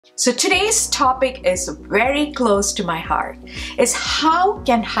So today's topic is very close to my heart, is how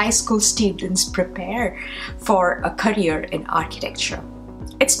can high school students prepare for a career in architecture?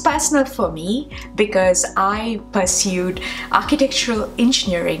 It's personal for me because I pursued architectural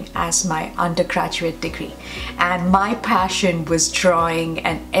engineering as my undergraduate degree, and my passion was drawing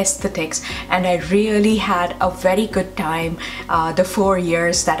and aesthetics, and I really had a very good time the 4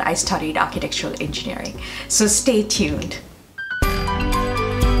 years that I studied architectural engineering. So stay tuned.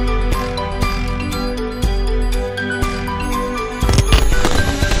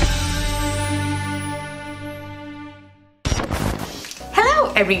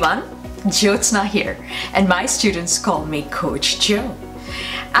 Everyone, Jyotsna here, and my students call me Coach Joe.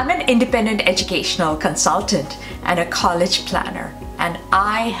 I'm an independent educational consultant and a college planner, and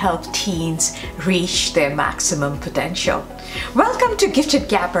I help teens reach their maximum potential. Welcome to Gifted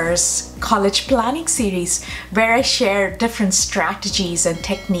Gappers College Planning Series, where I share different strategies and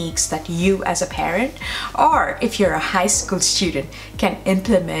techniques that you as a parent, or if you're a high school student, can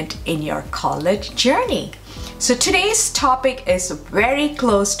implement in your college journey. So today's topic is very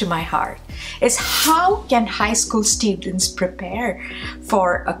close to my heart, is how can high school students prepare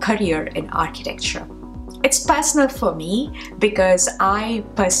for a career in architecture? It's personal for me because I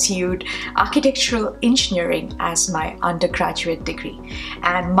pursued architectural engineering as my undergraduate degree,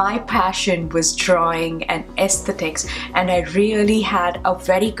 and my passion was drawing and aesthetics, and I really had a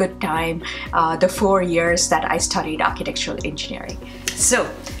very good time the 4 years that I studied architectural engineering. So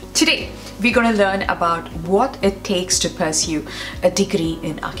today, we're going to learn about what it takes to pursue a degree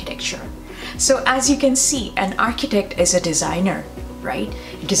in architecture. So as you can see, an architect is a designer, right?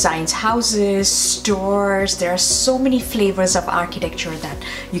 He designs houses, stores. There are so many flavors of architecture that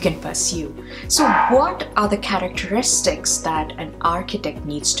you can pursue. So what are the characteristics that an architect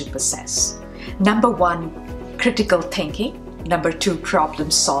needs to possess? Number 1, critical thinking. Number 2,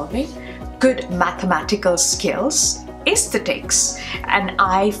 problem solving. Good mathematical skills. Aesthetics, an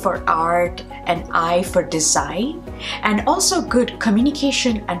eye for art, an eye for design, and also good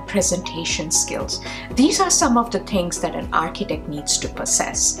communication and presentation skills. These are some of the things that an architect needs to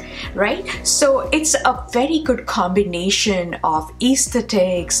possess, right? So it's a very good combination of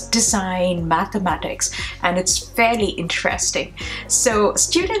aesthetics, design, mathematics, and it's fairly interesting. So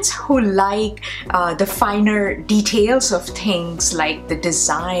students who like the finer details of things like the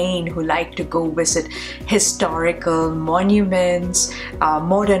design, who like to go visit historical monuments,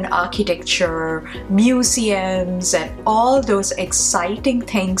 modern architecture, museums, and all those exciting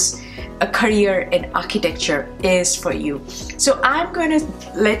things, a career in architecture is for you. So I'm going to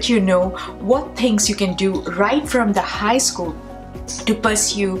let you know what things you can do right from the high school to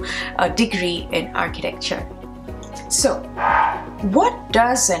pursue a degree in architecture. So what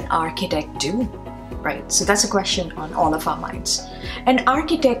does an architect do? Right, so that's a question on all of our minds. An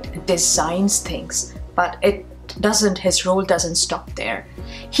architect designs things, but his role doesn't stop there.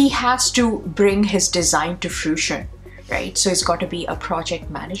 He has to bring his design to fruition, right? So he's got to be a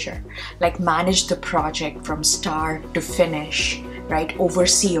project manager, like manage the project from start to finish, right?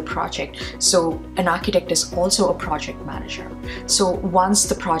 Oversee a project. So an architect is also a project manager. So once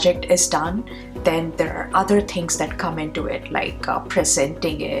the project is done, then there are other things that come into it, like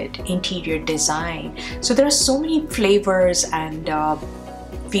presenting it, interior design. So there are so many flavors and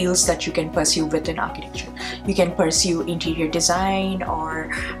fields that you can pursue within architecture. You can pursue interior design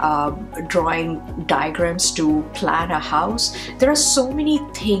or drawing diagrams to plan a house. There are so many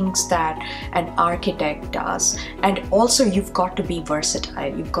things that an architect does, and also you've got to be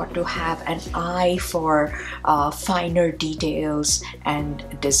versatile. You've got to have an eye for finer details and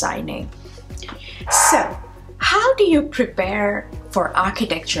designing. So how do you prepare for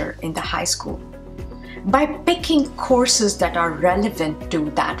architecture in the high school? By picking courses that are relevant to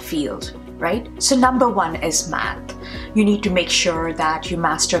that field, right? So number 1 is math. You need to make sure that you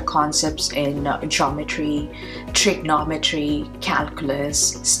master concepts in geometry, trigonometry,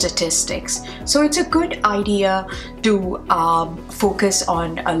 calculus, statistics. So it's a good idea to focus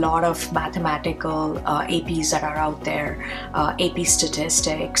on a lot of mathematical APs that are out there, AP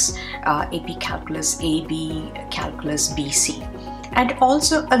Statistics, AP Calculus AB, Calculus BC. And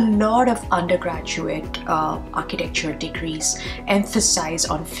also a lot of undergraduate architecture degrees emphasize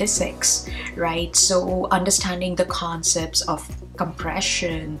on physics, right? So understanding the concepts of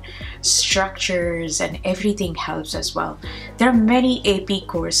compression, structures, and everything helps as well. There are many AP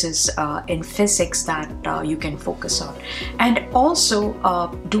courses in physics that you can focus on. And also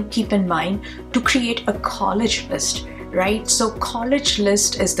do keep in mind to create a college list, right? So college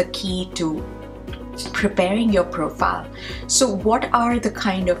list is the key to preparing your profile. So what are the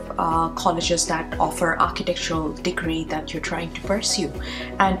kind of colleges that offer architectural degree that you're trying to pursue,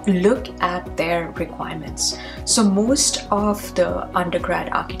 and look at their requirements. So most of the undergrad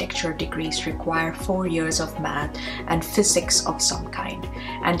architecture degrees require 4 years of math and physics of some kind,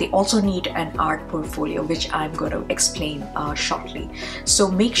 and they also need an art portfolio, which I'm going to explain shortly. So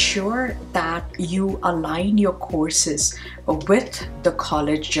make sure that you align your courses with the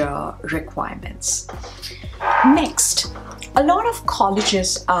college requirements. Next, a lot of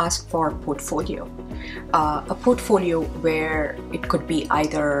colleges ask for portfolio. A portfolio where it could be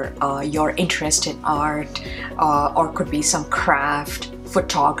either your interest in art, or could be some craft,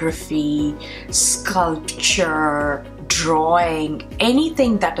 photography, sculpture, drawing,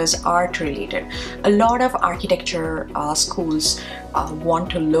 anything that is art related. A lot of architecture schools want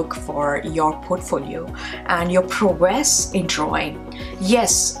to look for your portfolio and your prowess in drawing.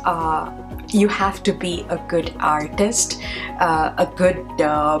 Yes, you have to be a good artist, a good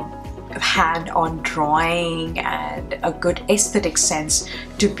hand on drawing, and a good aesthetic sense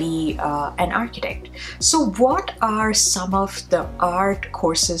to be an architect. So what are some of the art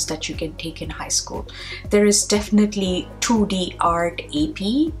courses that you can take in high school? There is definitely 2D art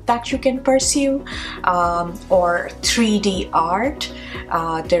AP that you can pursue, or 3D art.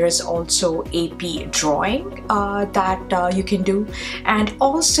 There is also AP drawing that you can do, and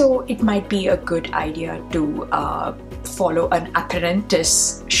also it might be a good idea to follow an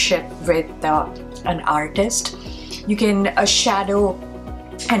apprenticeship with an artist. You can shadow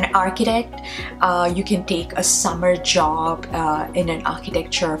an architect. You can take a summer job in an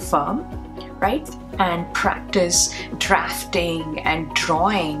architecture firm, right? And practice drafting and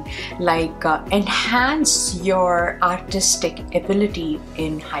drawing, like enhance your artistic ability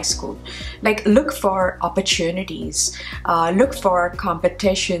in high school. Like look for opportunities, look for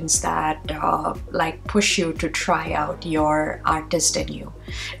competitions that like push you to try out your artist in you,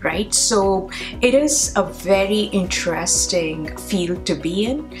 right? So it is a very interesting field to be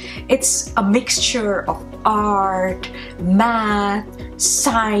in. It's a mixture of art, math,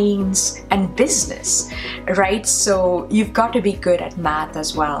 science, and business, right? So you've got to be good at math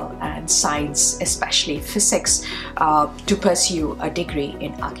as well, and science, especially physics, to pursue a degree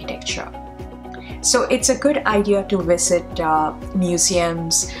in architecture. So it's a good idea to visit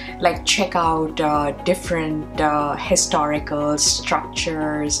museums, like check out different historical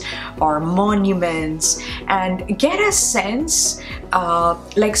structures or monuments, and get a sense,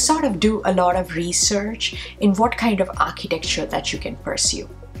 like sort of do a lot of research in what kind of architecture that you can pursue.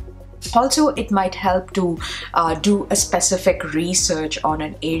 Also, it might help to do a specific research on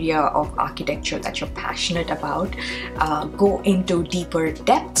an area of architecture that you're passionate about, go into deeper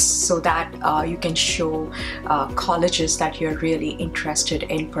depths so that you can show colleges that you're really interested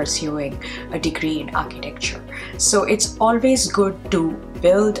in pursuing a degree in architecture. So it's always good to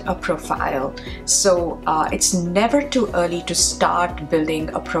build a profile. So it's never too early to start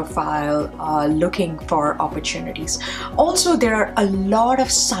building a profile, looking for opportunities. Also, there are a lot of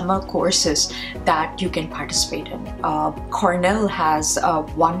summer courses that you can participate in. Cornell has a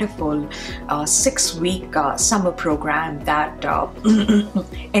wonderful 6-week summer program that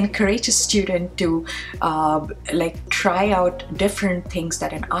encourages students to like try out different things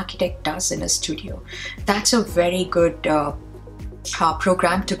that an architect does in a studio. That's a very good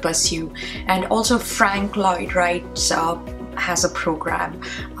program to pursue. And also Frank Lloyd Wright has a program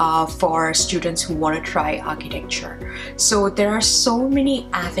for students who want to try architecture. So there are so many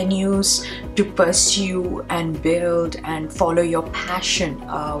avenues to pursue and build and follow your passion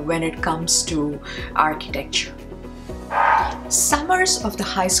when it comes to architecture. Summers of the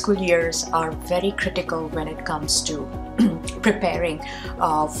high school years are very critical when it comes to preparing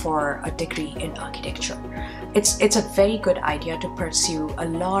for a degree in architecture. It's a very good idea to pursue a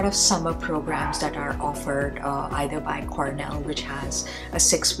lot of summer programs that are offered either by Cornell, which has a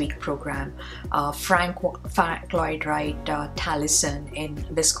 6-week program. Frank Lloyd Wright Taliesin in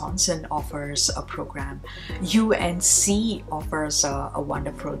Wisconsin offers a program. UNC offers a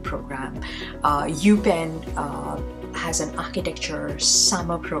wonderful program. UPenn has an architecture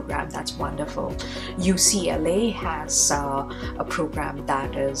summer program that's wonderful. UCLA has a program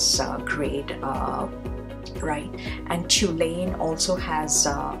that is great, right? And Tulane also has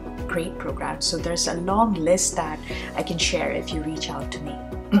great programs. So there's a long list that I can share if you reach out to me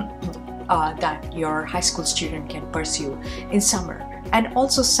that your high school student can pursue in summer And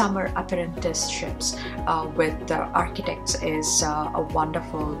also summer apprenticeships with architects is a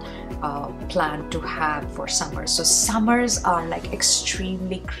wonderful plan to have for summer. So summers are like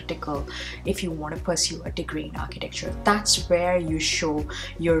extremely critical if you want to pursue a degree in architecture. That's where you show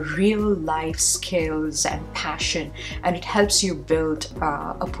your real life skills and passion, and it helps you build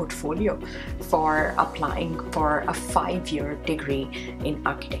a portfolio for applying for a 5-year degree in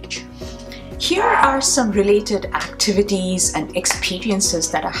architecture. Here are some related activities and experiences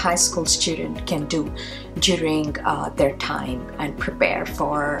that a high school student can do during their time and prepare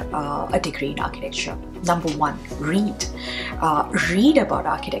for a degree in architecture. Number 1, read. Read about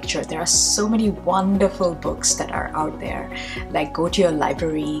architecture. There are so many wonderful books that are out there. Like, go to your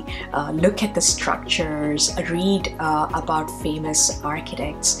library, look at the structures, read about famous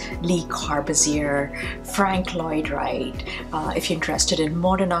architects, Le Corbusier, Frank Lloyd Wright. If you're interested in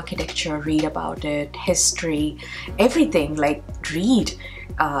modern architecture, read about it, history, everything. Like, read.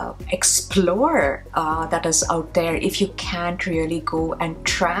 Explore that is out there. If you can't really go and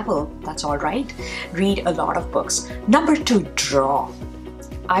travel, that's all right. Read a lot of books. Number 2, draw.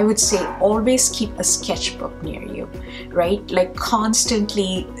 I would say always keep a sketchbook near you, right? Like,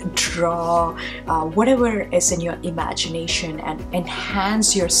 constantly draw whatever is in your imagination and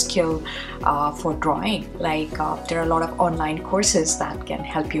enhance your skill for drawing. Like, there are a lot of online courses that can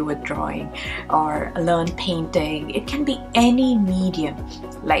help you with drawing, or learn painting. It can be any medium.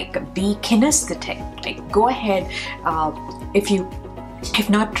 Like, be kinesthetic. Like, go ahead.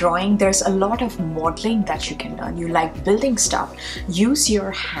 If not drawing, there's a lot of modeling that you can learn. You like building stuff, use your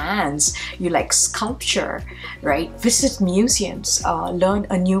hands. You like sculpture, right? Visit museums, learn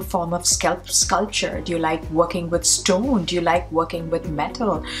a new form of sculpture. Do you like working with stone? Do you like working with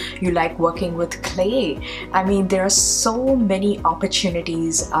metal? You like working with clay? I mean, there are so many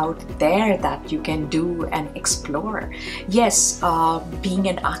opportunities out there that you can do and explore. Yes, being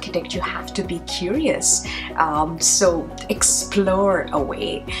an architect, you have to be curious. So explore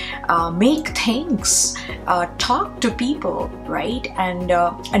away, make things, talk to people, right? And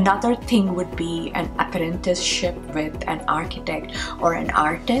another thing would be an apprenticeship with an architect or an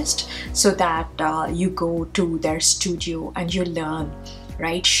artist, so that you go to their studio and you learn,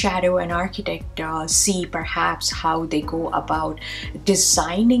 right? Shadow an architect, see perhaps how they go about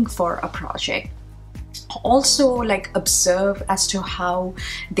designing for a project. Also, like, observe as to how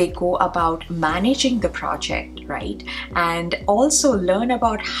they go about managing the project, right? And also learn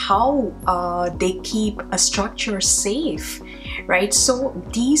about how they keep a structure safe, right? So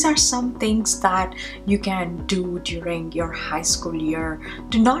these are some things that you can do during your high school year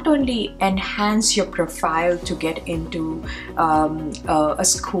to not only enhance your profile to get into a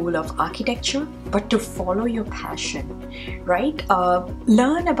school of architecture, but to follow your passion, right?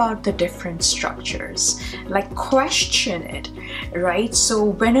 Learn about the different structures, like, question it, right? So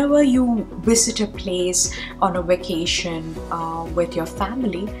whenever you visit a place on a vacation with your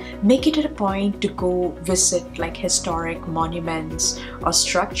family, make it a point to go visit like historic monuments or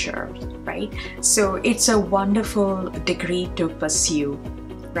structures, right? So it's a wonderful degree to pursue,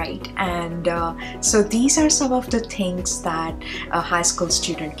 right? And so these are some of the things that a high school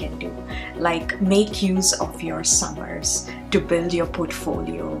student can do. Like, make use of your summers to build your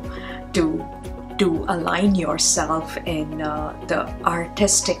portfolio, to align yourself in the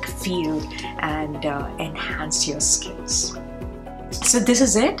artistic field and enhance your skills. So this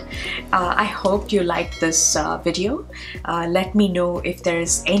is it. I hope you liked this video. Let me know if there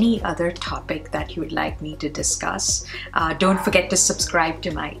is any other topic that you would like me to discuss. Don't forget to subscribe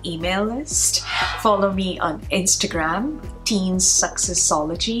to my email list. Follow me on Instagram, Teens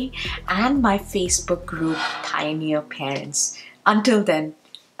Successology, and my Facebook group, Pioneer Parents. Until then,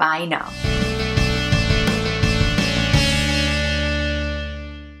 bye now.